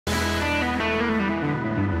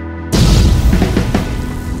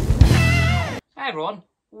Hey everyone,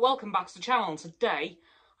 welcome back to the channel, and today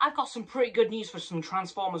I've got some pretty good news for some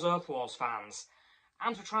Transformers Earth Wars fans,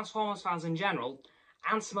 and for Transformers fans in general,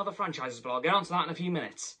 and some other franchises, but I'll get onto that in a few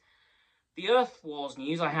minutes. The Earth Wars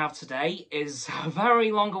news I have today is a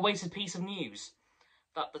very long-awaited piece of news,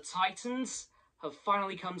 that the Titans have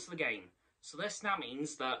finally come to the game. So this now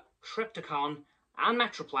means that Trypticon and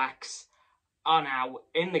Metroplex are now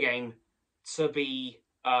in the game to be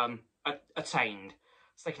attained.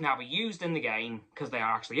 So they can now be used in the game, because they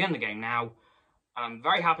are actually in the game now. And I'm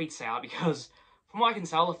very happy to say that, because from what I can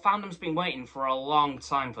tell, the fandom's been waiting for a long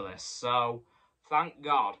time for this. So, thank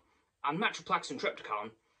God. And Metroplex and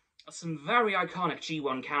Trypticon are some very iconic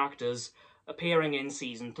G1 characters appearing in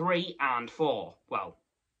Season 3 and 4. Well,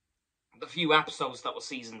 the few episodes that were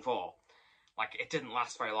Season 4. Like, it didn't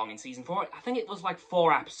last very long in Season 4. I think it was like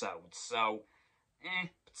 4 episodes, so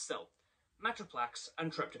but still. Metroplex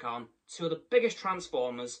and Trypticon, two of the biggest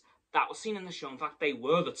Transformers that were seen in the show. In fact, they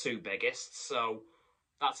were the two biggest, so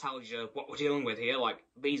that tells you what we're dealing with here. Like,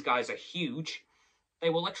 these guys are huge. They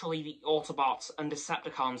were literally the Autobots and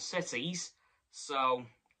Decepticon cities, so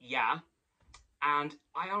yeah. And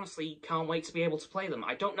I honestly can't wait to be able to play them.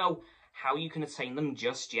 I don't know how you can attain them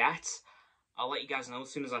just yet. I'll let you guys know as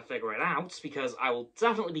soon as I figure it out, because I will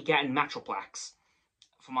definitely be getting Metroplex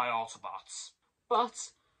for my Autobots. But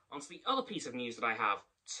onto the other piece of news that I have.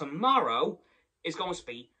 Tomorrow is going to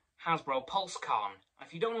be Hasbro Pulse Con.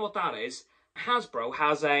 If you don't know what that is, Hasbro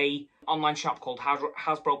has a online shop called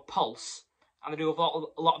Hasbro Pulse, and they do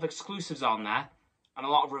a lot of exclusives on there, and a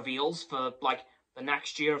lot of reveals for, like, the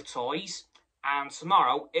next year of toys. And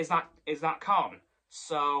tomorrow is that con.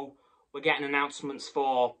 So we're getting announcements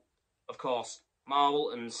for, of course,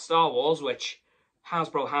 Marvel and Star Wars, which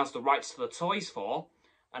Hasbro has the rights to the toys for,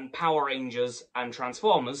 and Power Rangers and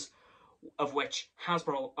Transformers, of which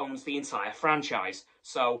Hasbro owns the entire franchise.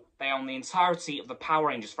 So they own the entirety of the Power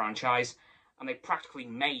Rangers franchise, and they practically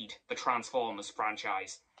made the Transformers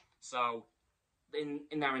franchise. So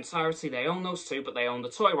in their entirety, they own those two, but they own the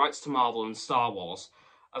toy rights to Marvel and Star Wars,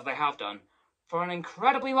 as they have done for an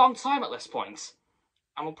incredibly long time at this point,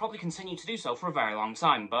 and will probably continue to do so for a very long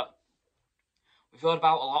time. But we've heard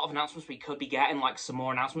about a lot of announcements we could be getting, like some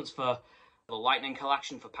more announcements for the Lightning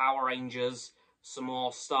Collection for Power Rangers, some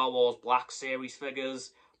more Star Wars Black Series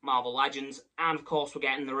figures, Marvel Legends, and of course we're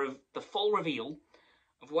getting the full reveal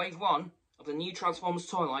of Wave 1 of the new Transformers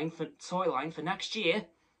toy line for next year,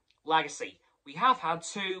 Legacy. We have had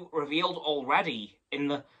 2 revealed already in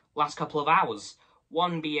the last couple of hours.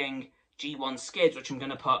 One being G1 Skids, which I'm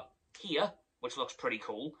going to put here, which looks pretty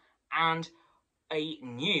cool, and a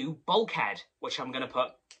new Bulkhead, which I'm going to put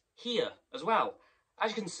here as well.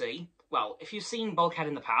 As you can see, well, if you've seen Bulkhead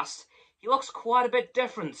in the past, he looks quite a bit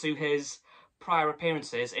different to his prior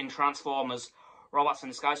appearances in Transformers Robots in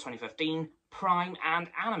Disguise 2015, Prime, and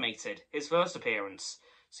Animated, his first appearance.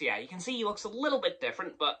 So yeah, you can see he looks a little bit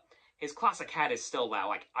different, but his classic head is still there.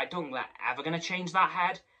 Like, I don't think they're ever going to change that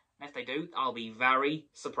head, and if they do, I'll be very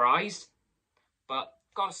surprised. But,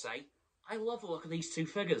 gotta say, I love the look of these 2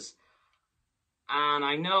 figures. And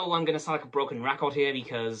I know I'm going to sound like a broken record here,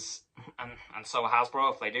 because, and so are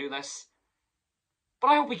Hasbro if they do this, but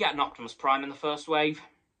I hope we get an Optimus Prime in the first wave.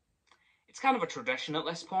 It's kind of a tradition at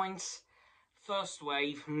this point. First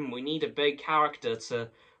wave, we need a big character to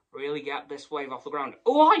really get this wave off the ground.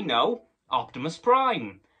 Oh, I know! Optimus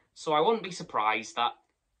Prime! So I wouldn't be surprised that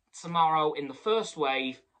tomorrow in the first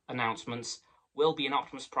wave announcements will be an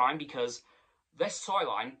Optimus Prime, because this toy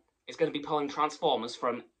line is going to be pulling Transformers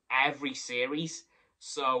from every series.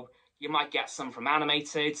 So you might get some from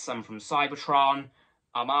Animated, some from Cybertron,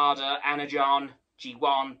 Armada, Energon,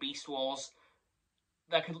 G1, Beast Wars.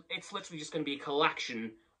 It's literally just going to be a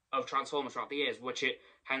collection of Transformers throughout the years,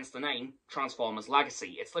 hence the name, Transformers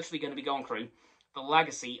Legacy. It's literally going to be going through the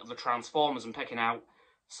legacy of the Transformers and picking out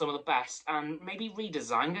some of the best, and maybe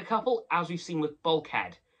redesigning a couple, as we've seen with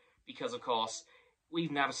Bulkhead, because, of course,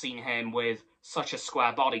 we've never seen him with such a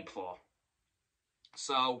square body before.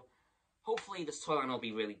 So, hopefully this toy line will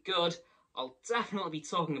be really good. I'll definitely be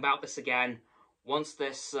talking about this again once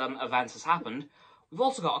this event has happened. We've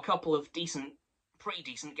also got a couple of pretty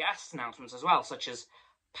decent guest announcements as well, such as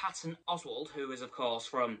Patton Oswalt, who is, of course,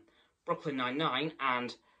 from Brooklyn Nine-Nine,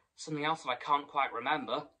 and something else that I can't quite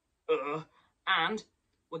remember. And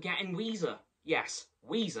we're getting Weezer. Yes,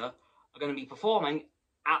 Weezer are going to be performing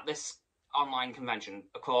at this online convention.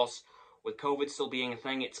 Of course, with COVID still being a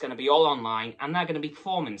thing, it's going to be all online, and they're going to be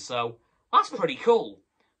performing, so that's pretty cool.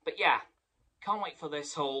 But yeah, can't wait for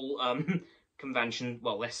this whole convention,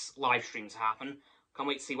 well, this live stream to happen. Can't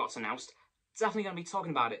wait to see what's announced. Definitely going to be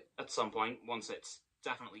talking about it at some point, once it's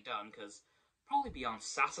definitely done, because probably be on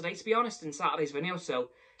Saturday, to be honest, in Saturday's video, so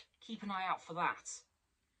keep an eye out for that.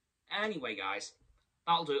 Anyway, guys,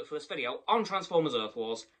 that'll do it for this video on Transformers Earth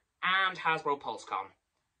Wars and Hasbro Pulse Con.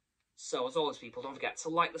 So, as always, people, don't forget to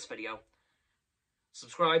like this video,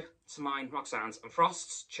 subscribe to mine, Roxanne's, and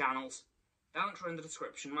Frost's channels. Down in the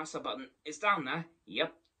description, my sub button is down there.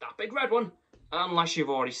 Yep, that big red one. Unless you've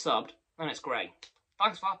already subbed, then it's grey.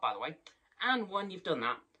 Thanks for that, by the way. And when you've done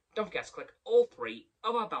that, don't forget to click all 3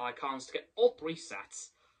 of our bell icons to get all 3 sets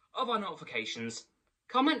of our notifications.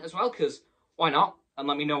 Comment as well, because why not? And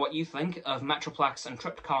let me know what you think of Metroplex and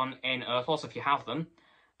Tripticon in Earth Wars if you have them,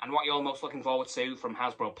 and what you're most looking forward to from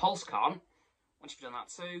Hasbro Pulse Con. Once you've done that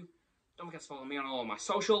too, don't forget to follow me on all of my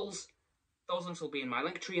socials. Those links will be in my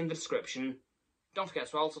link tree in the description. Don't forget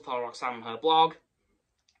as well to follow Roxanne on her blog,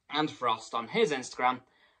 and Frost on his Instagram.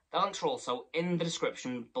 The links are also in the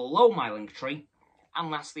description below my link tree. And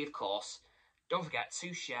lastly, of course, don't forget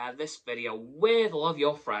to share this video with all of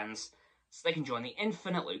your friends so they can join the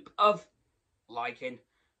infinite loop of liking,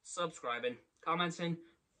 subscribing, commenting,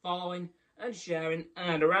 following, and sharing,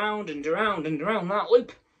 and around and around and around that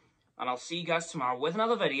loop. And I'll see you guys tomorrow with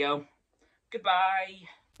another video.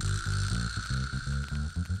 Goodbye.